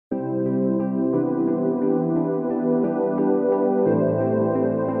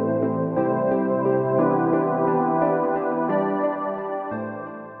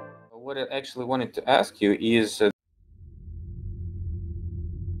actually wanted to ask you is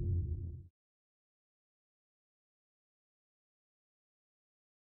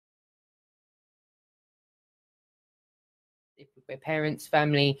if we're parents,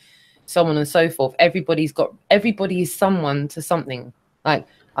 family, so on and so forth, everybody is someone to something, like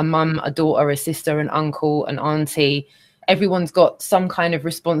a mum, a daughter, a sister, an uncle, an auntie. Everyone's got some kind of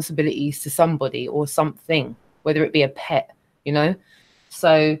responsibilities to somebody or something, whether it be a pet, you know.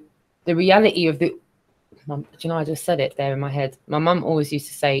 So the reality of the, do you know, I just said it there in my head. My mum always used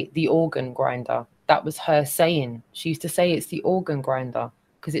to say the organ grinder. That was her saying. She used to say it's the organ grinder,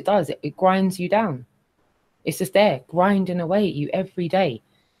 because it does, it grinds you down. It's just there grinding away at you every day.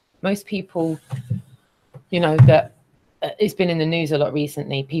 Most people, you know, that it's been in the news a lot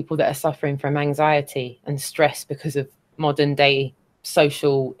recently, people that are suffering from anxiety and stress because of modern day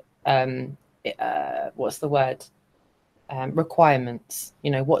social, what's the word? Requirements,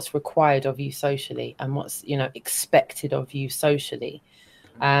 you know, what's required of you socially and what's, you know, expected of you socially.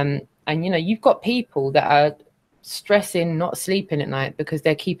 And, you know, you've got people that are stressing, not sleeping at night because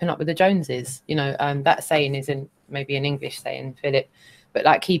they're keeping up with the Joneses. You know, that saying is maybe an English saying, Philip, but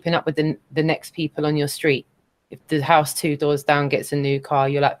like keeping up with the next people on your street. If the house 2 doors down gets a new car,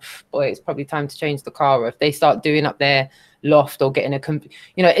 you're like, boy, it's probably time to change the car. Or if they start doing up their loft or getting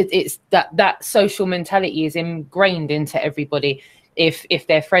you know, it's that social mentality is ingrained into everybody. If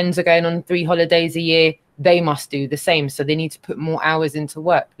their friends are going on 3 holidays a year, they must do the same. So they need to put more hours into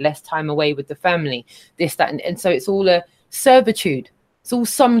work, less time away with the family, this, that, and so it's all a servitude. It's all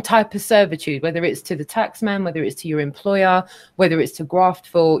some type of servitude, whether it's to the taxman, whether it's to your employer, whether it's to graft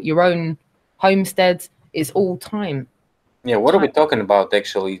for your own homesteads. It's all time. Yeah, what are we talking about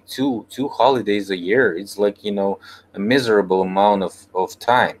actually? Two holidays a year. It's like, you know, a miserable amount of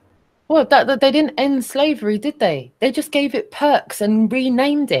time. Well, that they didn't end slavery, did they? They just gave it perks and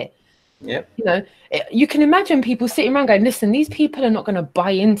renamed it. Yeah. You know, you can imagine people sitting around going, listen, these people are not going to buy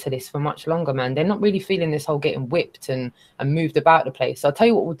into this for much longer, man. They're not really feeling this whole getting whipped and moved about the place. So I'll tell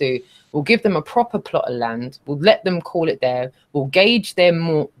you what we'll do. We'll give them a proper plot of land. We'll let them call it there. We'll gauge their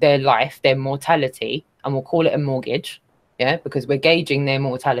life, their mortality, and we'll call it a mortgage. Yeah, because we're gauging their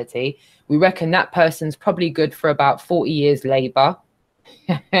mortality. We reckon that person's probably good for about 40 years labor.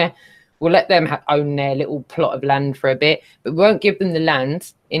 We'll let them own their little plot of land for a bit, but we won't give them the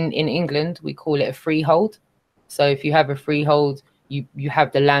land. In England, we call it a freehold. So if you have a freehold, you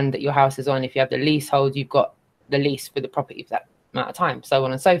have the land that your house is on. If you have the leasehold, you've got the lease for the property for that amount of time, so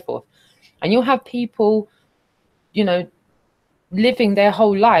on and so forth. And you'll have people, you know, living their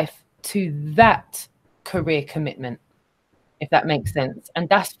whole life to that career commitment, if that makes sense. And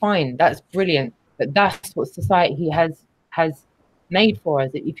that's fine. That's brilliant. But that's what society has made for us,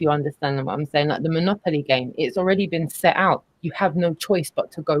 if you understand what I'm saying. Like the Monopoly game, it's already been set out. You have no choice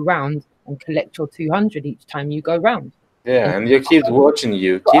but to go round and collect your 200 each time you go round. Yeah, and your kids watching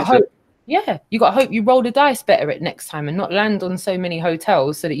you. Yeah, you got to hope you roll the dice better at next time and not land on so many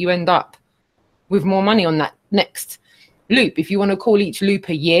hotels so that you end up with more money on that next loop. If you want to call each loop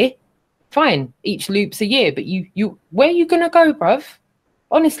a year, fine, each loop's a year. But you where are you gonna go, bruv?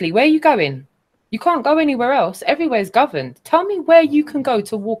 Honestly, where are you going? You can't go anywhere else. Everywhere's governed. Tell me where you can go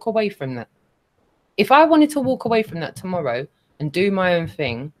to walk away from that. If I wanted to walk away from that tomorrow and do my own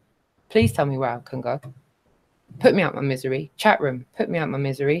thing, please tell me where I can go. Put me out my misery. Chat room, put me out my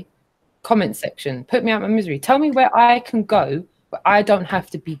misery. Comment section, put me out my misery. Tell me where I can go, where I don't have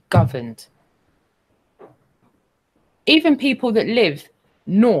to be governed. Even people that live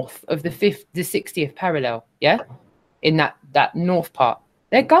north of the 60th parallel, yeah, in that north part,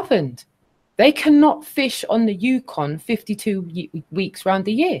 they're governed. They cannot fish on the Yukon 52 weeks round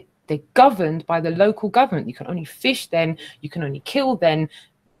the year. They're governed by the local government. You can only fish then. You can only kill then.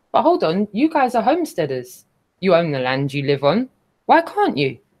 But hold on, you guys are homesteaders. You own the land you live on. Why can't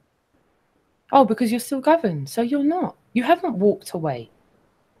you? Oh, because you're still governed. So you're not. You haven't walked away.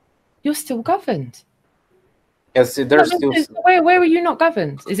 You're still governed. Yes, there's still. Where are you not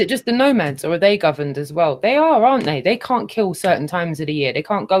governed? Is it just the nomads, or are they governed as well? They are, aren't they? They can't kill certain times of the year. They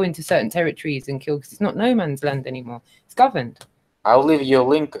can't go into certain territories and kill because it's not no man's land anymore. It's governed. I'll leave you a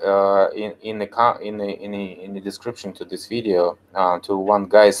link in the description to this video to one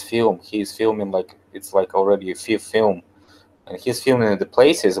guy's film. He's filming like it's like already a 5th film, and he's filming the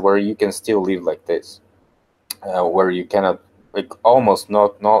places where you can still live like this, where you cannot, like, almost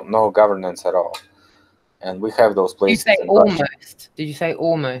no governance at all. And we have those places. Did you say almost? Did you say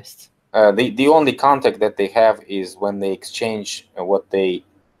almost? The only contact that they have is when they exchange what they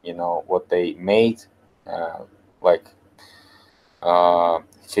made, like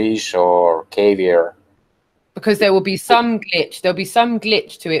fish or caviar. because there will be some glitch. There'll be some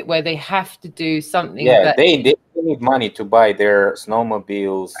glitch to it where they have to do something. Yeah, that they need money to buy their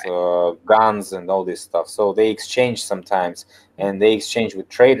snowmobiles, guns, and all this stuff. So they exchange sometimes, and they exchange with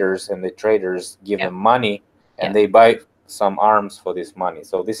traders, and the traders give them money, and they buy some arms for this money.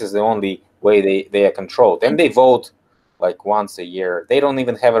 So this is the only way they are controlled. And they vote like once a year. They don't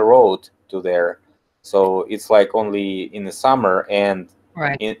even have a road to there. So it's like only in the summer, and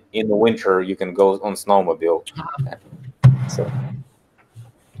in the winter you can go on snowmobile. So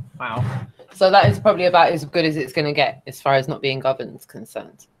wow. So that is probably about as good as it's going to get as far as not being governed is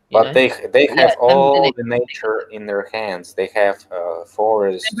concerned. But they have all the nature in their hands. They have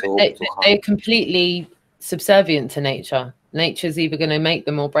forests to hunt. They're completely subservient to nature. Nature's either going to make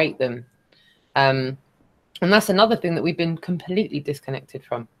them or break them. And that's another thing that we've been completely disconnected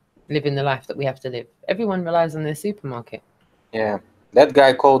from, living the life that we have to live. Everyone relies on their supermarket. Yeah. That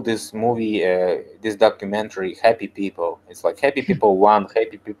guy called this movie, this documentary, Happy People. It's like Happy People 1,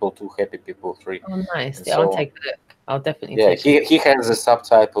 Happy People 2, Happy People 3. Oh, nice. Yeah, I'll take a look. I'll definitely take it. He has the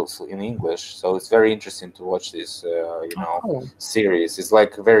subtitles in English, so it's very interesting to watch this, series. It's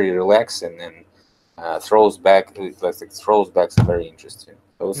like very relaxing and throws back very interesting.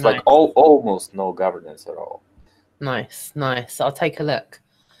 So it's like almost no governance at all. Nice. I'll take a look.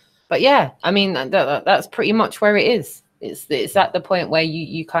 But yeah, I mean, that's pretty much where it is. It's at the point where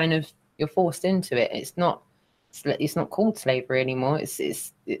you kind of, you're forced into it. It's not called slavery anymore.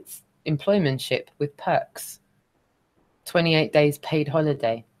 It's employmentship with perks. 28 days paid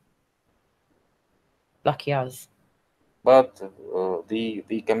holiday. Lucky us. But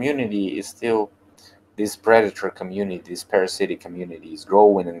the community is still this predator community, this parasitic community is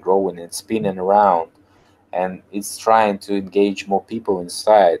growing and growing and spinning around, and it's trying to engage more people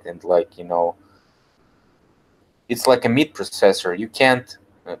inside, and it's like a meat processor. You can't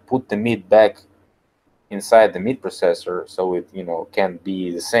put the meat back inside the meat processor, so it can't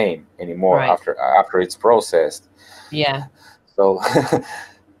be the same anymore after it's processed. Yeah. So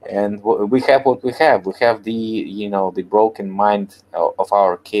and we have what we have. We have the broken mind of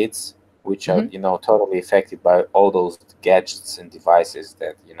our kids, which are totally affected by all those gadgets and devices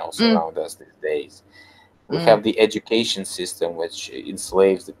that surround us these days. We have the education system, which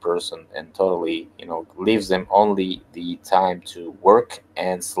enslaves the person and totally, leaves them only the time to work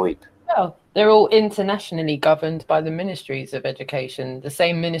and sleep. Well, they're all internationally governed by the ministries of education, the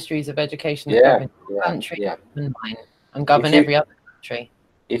same ministries of education that govern your country and mine, and govern every other country.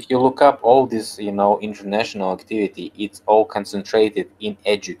 If you look up all this, international activity, it's all concentrated in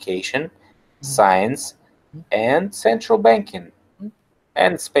education, science, and central banking.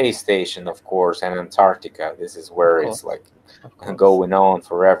 And space station, of course, and Antarctica. This is where it's like going on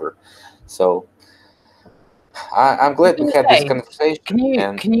forever. So I'm glad we had this conversation.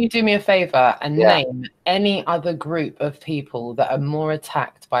 Can you do me a favor and name any other group of people that are more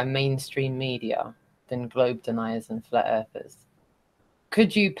attacked by mainstream media than globe deniers and flat earthers?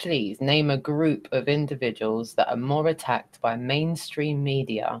 Could you please name a group of individuals that are more attacked by mainstream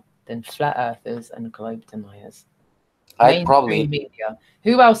media than flat earthers and globe deniers? Media.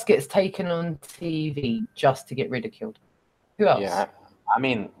 Who else gets taken on TV just to get ridiculed? Who else? Yeah, I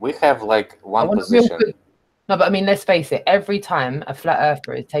mean, we have like one position. No, but I mean, let's face it. Every time a flat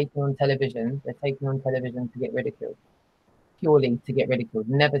earther is taken on television, they're taken on television to get ridiculed. Purely to get ridiculed,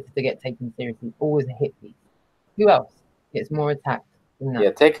 never to get taken seriously. Always a hit piece. Who else gets more attacked than that?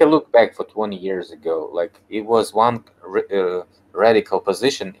 Yeah, take a look back for 20 years ago. Like, it was one radical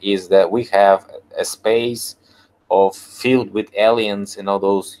position is that we have a space filled with aliens and all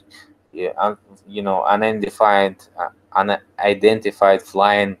those, unidentified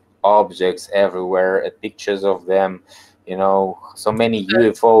flying objects everywhere, pictures of them, so many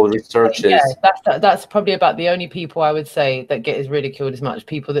UFO researchers. Yeah, that's probably about the only people I would say that get as ridiculed as much.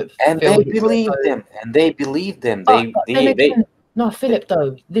 People that they believe them, and they believe them. No, Philip,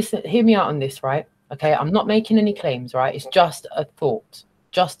 though, listen, hear me out on this, right? Okay, I'm not making any claims, right? It's just a thought,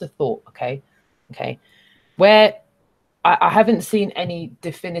 okay? Where I haven't seen any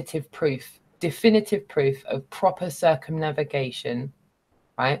definitive proof of proper circumnavigation,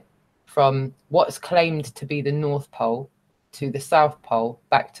 right? From what's claimed to be the North Pole to the South Pole,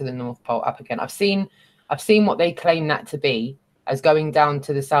 back to the North Pole, up again. I've seen what they claim that to be as going down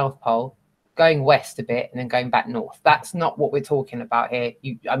to the South Pole, going west a bit, and then going back north. That's not what we're talking about here.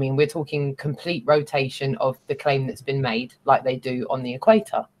 We're talking complete rotation of the claim that's been made, like they do on the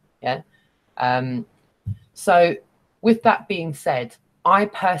equator. Yeah. So with that being said, I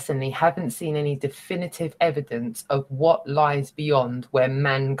personally haven't seen any definitive evidence of what lies beyond where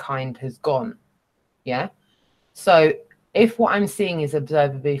mankind has gone. Yeah. So if what I'm seeing is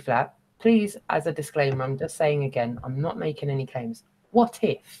observably flat, please, as a disclaimer, I'm just saying again, I'm not making any claims. What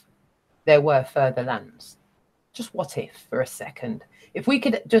if there were further lands? Just what if for a second? If we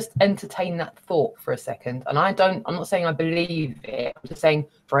could just entertain that thought for a second, and I'm not saying I believe it, I'm just saying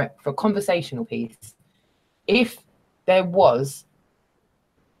for a conversational piece, if there was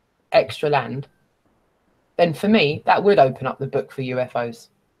extra land, then for me, that would open up the book for UFOs.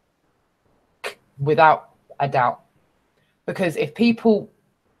 Without a doubt. Because if people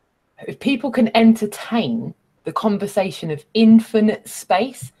can entertain the conversation of infinite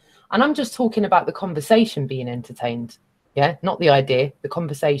space, and I'm just talking about the conversation being entertained, yeah, not the idea, the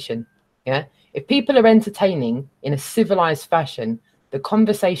conversation, yeah. If people are entertaining in a civilized fashion the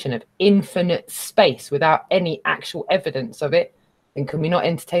conversation of infinite space without any actual evidence of it, then can we not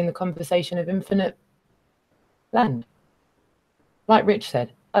entertain the conversation of infinite land? Like Rich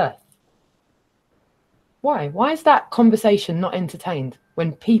said, Earth. Why? Why is that conversation not entertained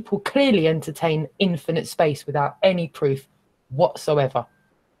when people clearly entertain infinite space without any proof whatsoever?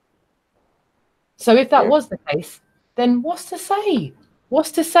 So if that was the case, then what's to say?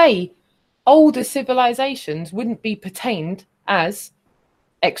 What's to say older civilizations wouldn't be pertained as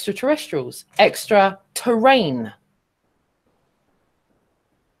extraterrestrials, extra-terrain?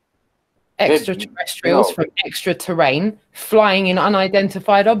 Extraterrestrials from extra-terrain flying in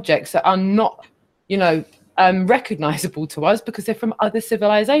unidentified objects that are not, you know, recognizable to us because they're from other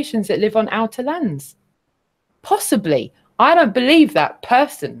civilizations that live on outer lands. Possibly. I don't believe that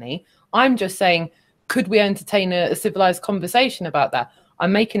personally. I'm just saying, could we entertain a civilized conversation about that?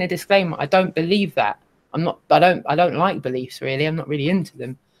 I'm making a disclaimer. I don't believe that. I don't like beliefs really. I'm not really into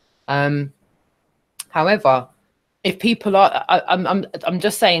them. However, if people are, I'm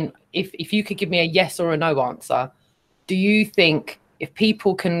just saying, if you could give me a yes or a no answer, do you think if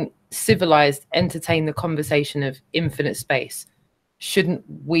people can civilized entertain the conversation of infinite space, shouldn't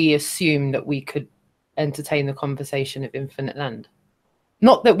we assume that we could entertain the conversation of infinite land?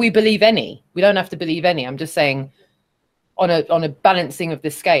 Not that we believe any. We don't have to believe any. I'm just saying on a balancing of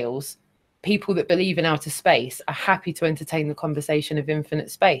the scales, people that believe in outer space are happy to entertain the conversation of infinite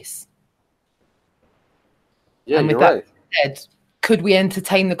space. Yeah, and with you're that right. said, could we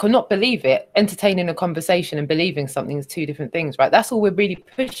entertain not believe it? Entertaining a conversation and believing something is two different things, right? That's all we're really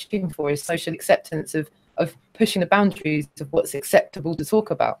pushing for, is social acceptance of pushing the boundaries of what's acceptable to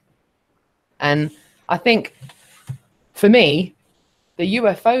talk about. And I think for me, the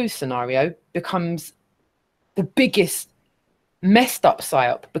UFO scenario becomes the biggest messed up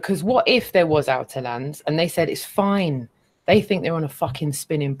psyop, because what if there was outer lands and they said it's fine? They think they're on a fucking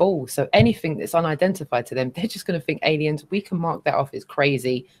spinning ball. So anything that's unidentified to them, they're just going to think aliens. We can mark that off as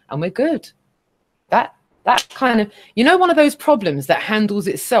crazy and we're good. That kind of, you know, one of those problems that handles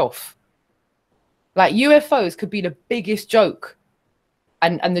itself. Like UFOs could be the biggest joke.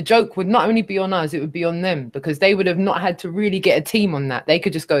 And the joke would not only be on us, it would be on them, because they would have not had to really get a team on that. They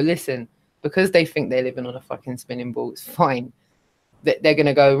could just go, listen, because they think they're living on a fucking spinning ball, it's fine. They're going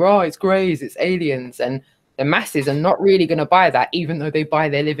to go, right, it's greys, it's aliens. And the masses are not really going to buy that, even though they buy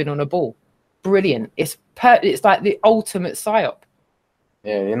they're living on a ball. Brilliant. It's like the ultimate psyop.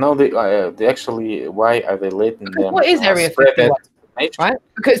 Yeah, you know, they actually, why are they letting them? What is Area 51? Right?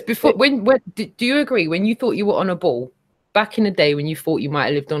 Because before, do you agree, when you thought you were on a ball, back in the day when you thought you might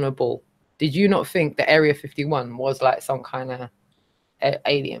have lived on a ball, did you not think that Area 51 was like some kind of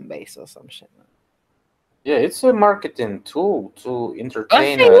alien base or some shit? Yeah, it's a marketing tool to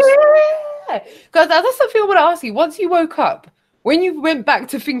entertain us. Because that's the thing I want to ask you. Once you woke up, when you went back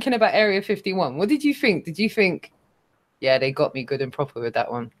to thinking about Area 51, what did you think? Did you think, yeah, they got me good and proper with that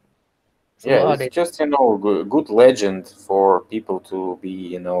one? So yeah, it's just, you know, good legend for people to be,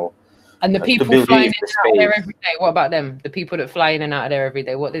 you know, and the people flying in and out there every day, what about them? The people that fly in and out of there every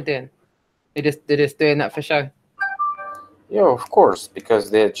day, what they're doing? They're just doing that for show. Yeah, of course,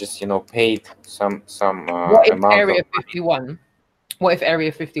 because they're just, you know, paid some what if amount Area of 51? What if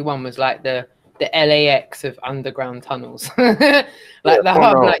Area 51 was like the LAX of underground tunnels, like the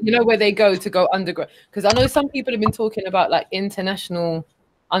hub, like, you know, where they go underground? Because I know some people have been talking about like international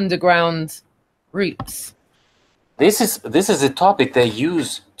underground routes. This is a topic they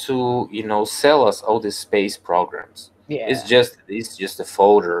use to, you know, sell us all these space programs. Yeah, it's just a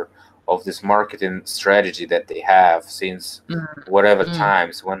folder of this marketing strategy that they have since whatever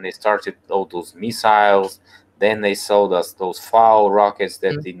times, when they started all those missiles. Then they sold us those foul rockets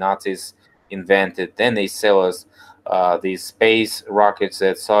that the Nazis invented. Then they sell us these space rockets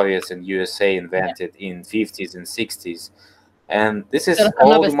that Soviets and USA invented in 50s and 60s. And this is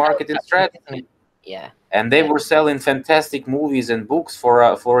all the marketing strategy. Yeah. And they were selling fantastic movies and books for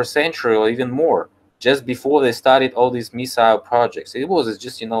a century or even more. just before they started all these missile projects. It was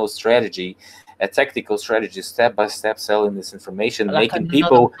just, you know, strategy, a tactical strategy, step by step, selling this information, Like making another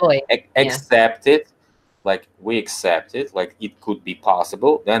people boy. accept it. Like, we accept it, like it could be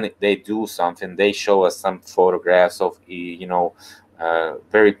possible. Then they do something. They show us some photographs of, you know,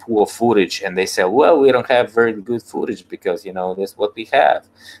 very poor footage, and they say, well, we don't have very good footage because, you know, that's what we have,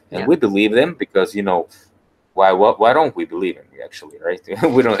 and we believe them because, you know, why don't we believe him, actually, right?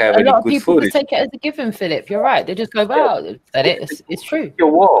 We don't have A any lot of good people footage. just take it as a given, Philip. You're right. They just go, wow, that it's true. Look at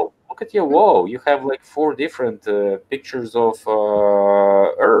your wall. Look at your wall. You have like 4 different pictures of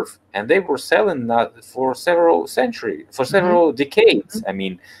Earth, and they were selling that for several centuries, for several decades. I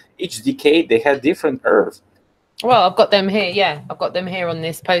mean, each decade they had different Earth. Well, I've got them here. Yeah, I've got them here on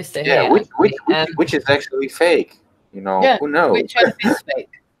this poster here. Which is actually fake. You know, yeah, who knows? which Earth is fake?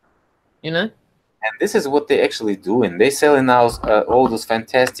 You know. And this is what they actually doing. They selling out all those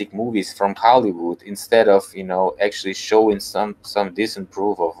fantastic movies from Hollywood instead of, you know, actually showing some decent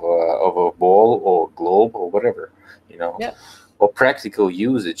proof of a ball or globe or whatever, you know, or practical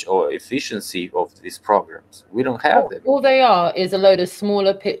usage or efficiency of these programs. We don't have them. All they are is a load of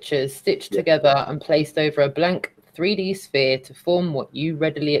smaller pictures stitched together and placed over a blank 3D sphere to form what you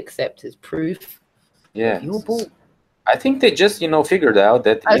readily accept as proof of your ball. I think they just, you know, figured out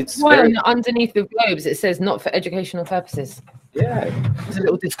that it's why very... underneath the globes it says not for educational purposes. Yeah. There's a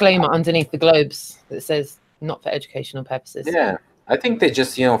little disclaimer underneath the globes that says not for educational purposes. Yeah. I think they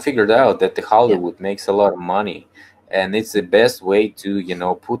just, you know, figured out that the Hollywood makes a lot of money, and it's the best way to, you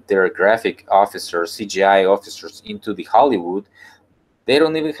know, put their graphic officers, CGI officers into the Hollywood. They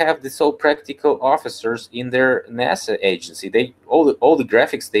don't even have the so practical officers in their NASA agency. They all the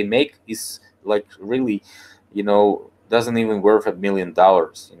graphics they make is like really, you know, doesn't even worth $1 million.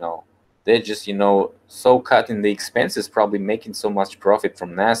 You know, they're just, you know, so cutting the expenses, probably making so much profit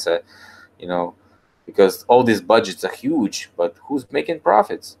from NASA, you know, because all these budgets are huge, but who's making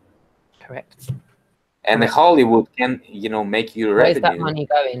profits? Correct. And Hollywood can, you know, make you revenue. Where's that money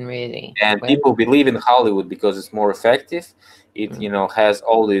going, really? And people believe in Hollywood because it's more effective. It, you know, has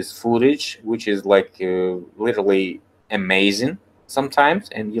all this footage, which is like literally amazing sometimes.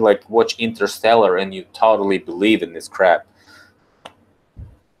 And you like watch Interstellar and you totally believe in this crap.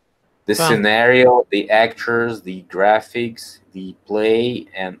 The scenario, the actors, the graphics, the play,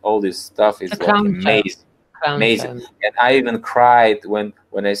 and all this stuff is like amazing. Amazing. And I even cried when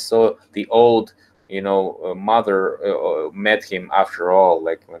I saw the old, you know, mother met him after all,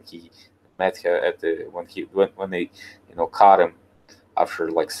 like when he met her at the when they, you know, caught him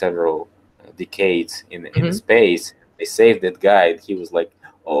after like several decades in space. They saved that guy, and he was like,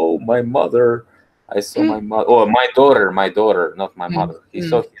 "Oh, my mother! I saw my mother. Oh, my daughter, not my mother. He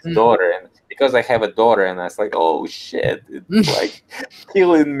saw his daughter, and because I have a daughter, and I was like, oh shit, it's like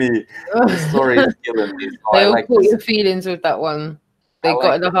killing me. The story is killing me." So they all caught your feelings with that one. They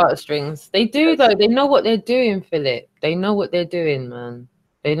got the heartstrings. They do, though. They know what they're doing, Philip. They know what they're doing, man.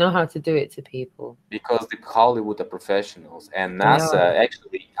 They know how to do it to people. Because the Hollywood are professionals, and NASA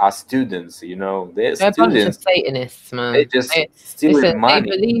actually are students. You know, they're students. A bunch of Satanists, man. They just stealing money.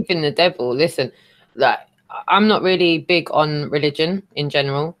 They believe in the devil. Listen, like, I'm not really big on religion in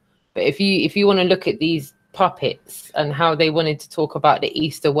general, but if you want to look at these puppets and how they wanted to talk about the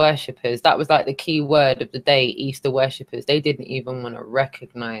Easter worshippers, that was like the key word of the day, Easter worshippers. They didn't even want to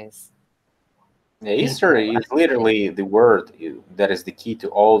recognize. Yeah, Easter is literally the word that is the key to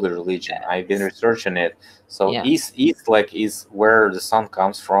all the religion. I've been researching it. So east like is where the sun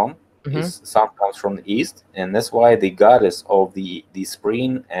comes from. Sun comes from the east, and that's why the goddess of the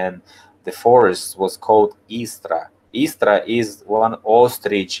spring and the forest was called Istra. Istra is one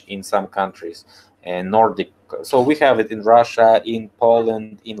ostrich in some countries, and Nordic. So we have it in Russia, in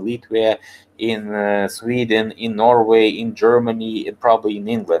Poland, in Lithuania, in Sweden, in Norway, in Germany, and probably in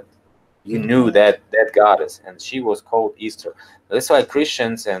England. You knew that goddess, and she was called Easter. That's why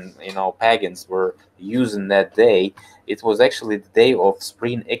Christians and, you know, pagans were using that day. It was actually the day of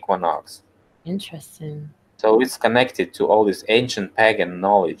spring equinox. Interesting. So it's connected to all this ancient pagan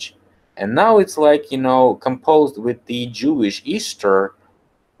knowledge. And now it's like, you know, composed with the Jewish Easter,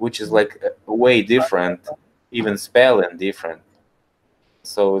 which is like way different, even spelling different.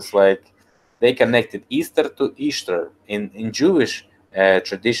 So it's like they connected Easter to Easter. In Jewish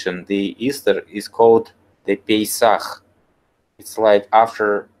tradition, the Easter is called the Pesach. It's like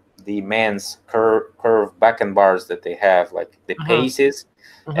after the man's curved back and bars that they have, like the paces,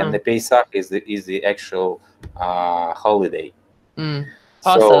 and the Pesach is the actual holiday.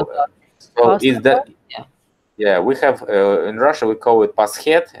 So is that? Yeah, we have in Russia we call it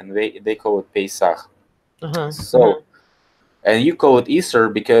Paschet, and they call it Pesach. And you call it Easter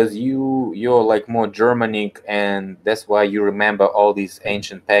because you're like more Germanic, and that's why you remember all these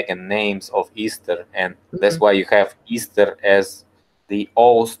ancient pagan names of Easter, and that's why you have Easter as the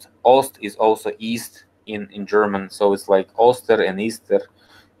Ost. Ost is also East in German, so it's like Oster and Easter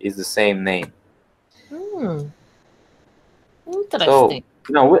is the same name. Interesting.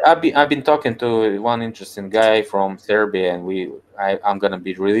 So I've been talking to one interesting guy from Serbia, and I'm gonna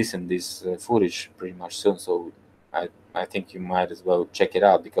be releasing this footage pretty much soon. So I think you might as well check it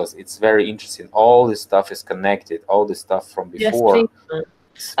out because it's very interesting. All this stuff is connected. All this stuff from Yes, before.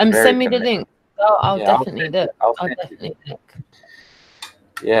 please. Send me the link. I'll Yeah, definitely look. I'll I'll send you. definitely look.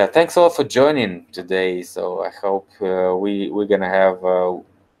 Yeah, thanks a lot for joining today. So I hope we're gonna have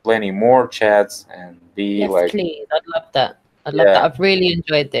plenty more chats and be Yes, like, please. I'd love that. I'd love that. I've really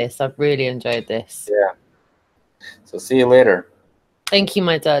enjoyed this. I've really enjoyed this. yeah. So see you later. Thank you,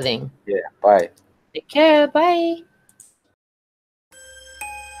 my darling. Yeah, bye. Take care. Bye.